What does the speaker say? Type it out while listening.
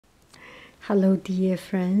Hello, dear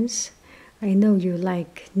friends. I know you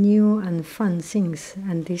like new and fun things,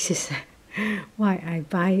 and this is why I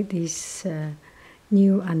buy these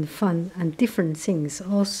new and fun and different things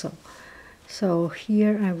also. So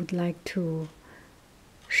here I would like to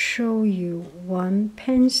show you one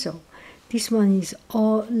pencil. This one is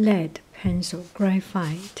all lead pencil,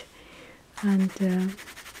 graphite, and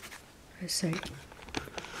as I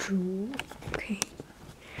drew, okay.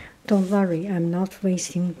 Don't worry, I'm not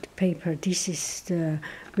wasting paper. This is the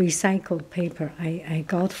recycled paper I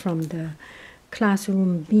got from the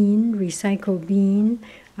classroom bin, recycle bin,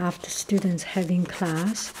 after students having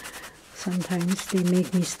class. Sometimes they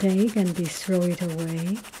make mistake and they throw it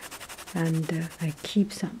away, and I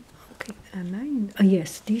keep some. Okay, am I in? Oh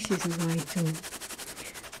yes, this is the right zone.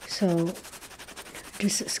 So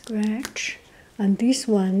just scratch, and this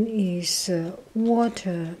one is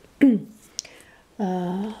water.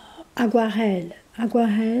 Aguarelle.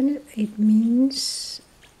 Aguarelle, it means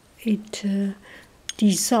it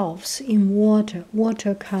dissolves in water,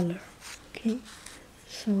 watercolor. Okay,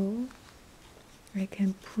 so I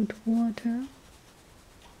can put water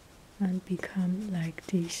and become like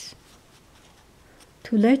this.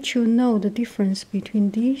 To let you know the difference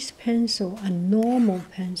between this pencil and normal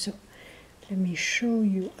pencil, let me show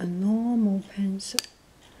you a normal pencil.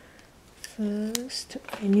 First,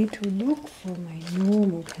 I need to look for my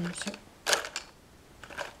normal pencil.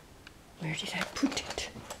 Where did I put it?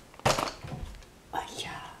 Oh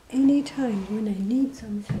yeah, anytime when I need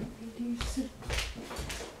something, it is.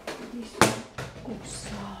 Oh,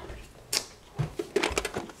 sorry.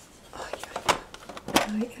 Oh yeah,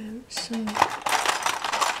 I am so.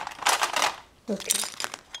 Okay,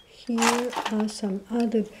 here are some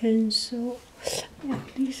other pencil. Yeah,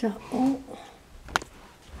 these are all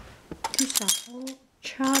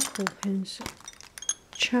charcoal pencil.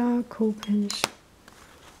 Charcoal pencil.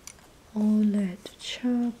 All lead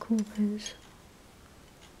charcoal pencil.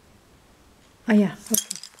 Oh yeah,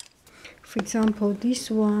 okay. For example,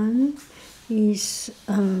 this one is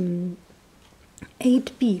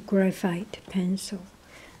 8B graphite pencil.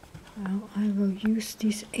 Now I will use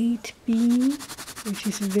this 8B, which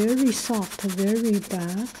is very soft, very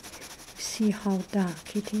dark. See how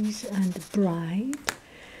dark it is and bright.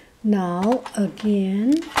 Now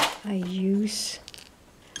again, I use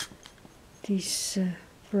this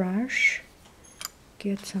brush,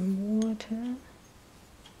 get some water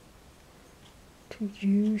to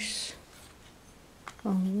use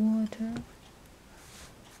on water.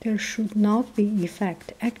 There should not be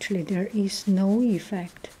effect. Actually, there is no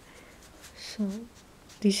effect. So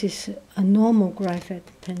this is a normal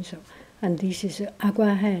graphite pencil, and this is an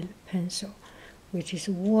aguarelle pencil, which is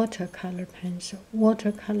watercolor pencil,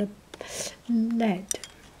 watercolor lead.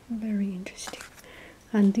 Very interesting.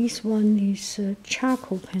 And this one is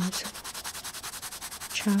charcoal pencil.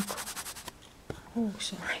 Charcoal. Oh,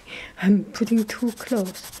 sorry, I'm putting too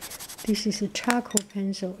close. This is a charcoal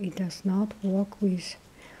pencil. It does not work with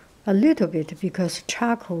a little bit because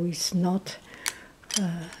charcoal is not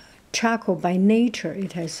charcoal by nature.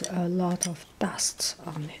 It has a lot of dust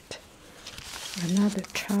on it. Another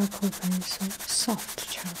charcoal pencil,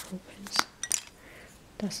 soft charcoal pencil,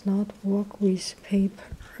 does not work with paper,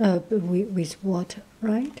 with water,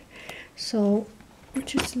 right? So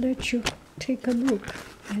just let you take a look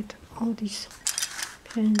at all these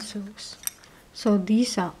pencils. So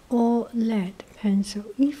these are all lead pencil.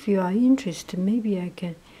 If you are interested, maybe I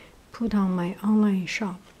can put on my online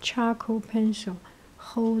shop, charcoal pencil,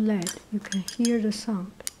 whole lead. You can hear the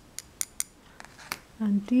sound.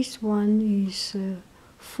 And this one is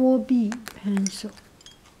 4B pencil.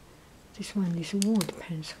 This one is wood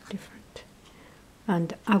pencil, different.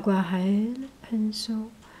 And aguarelle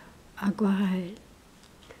pencil, aguarelle,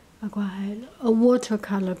 a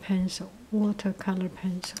watercolor pencil,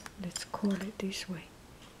 let's call it this way.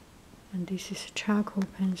 And this is charcoal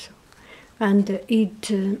pencil. And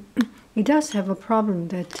it does have a problem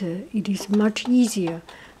that it is much easier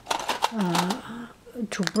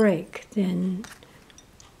to break than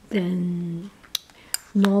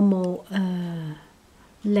normal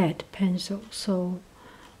lead pencil. So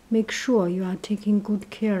make sure you are taking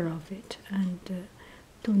good care of it and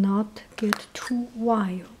do not get too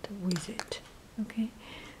wild with it. Okay.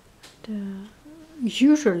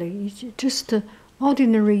 Usually, it's just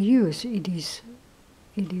ordinary use. It is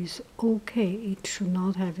okay. It should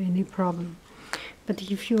not have any problem. But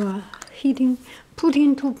if you are put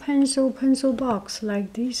into pencil box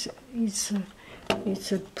like this, it's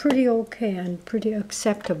pretty okay and pretty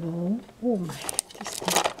acceptable. Oh my, this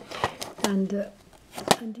thing.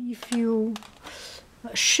 And if you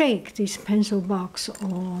shake this pencil box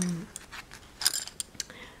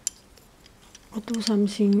or do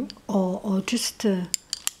something, or just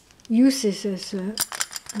use this as a,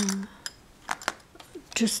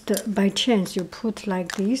 just by chance you put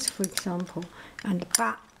like this, for example, and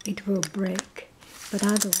bah, it will break. But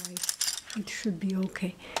otherwise, it should be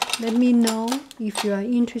okay. Let me know if you are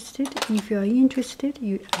interested. If you are interested,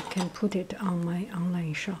 I can put it on my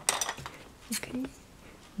online shop. Okay.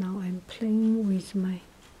 Now I'm playing with my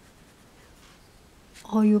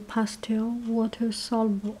oil pastel, water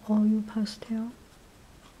soluble oil pastel.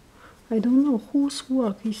 I don't know whose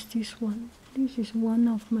work is this one. This is one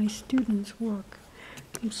of my students' work.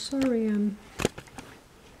 I'm sorry, I'm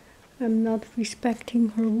not respecting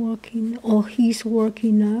her work or his work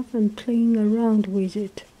enough and playing around with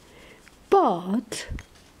it. But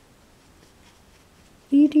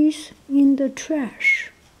it is in the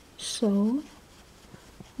trash, so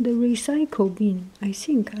the recycle bin, I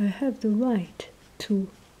think I have the right to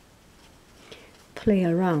play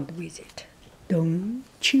around with it. Don't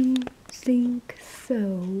you think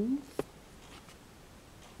so?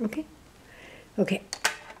 Okay? Okay,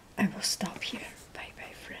 I will stop here.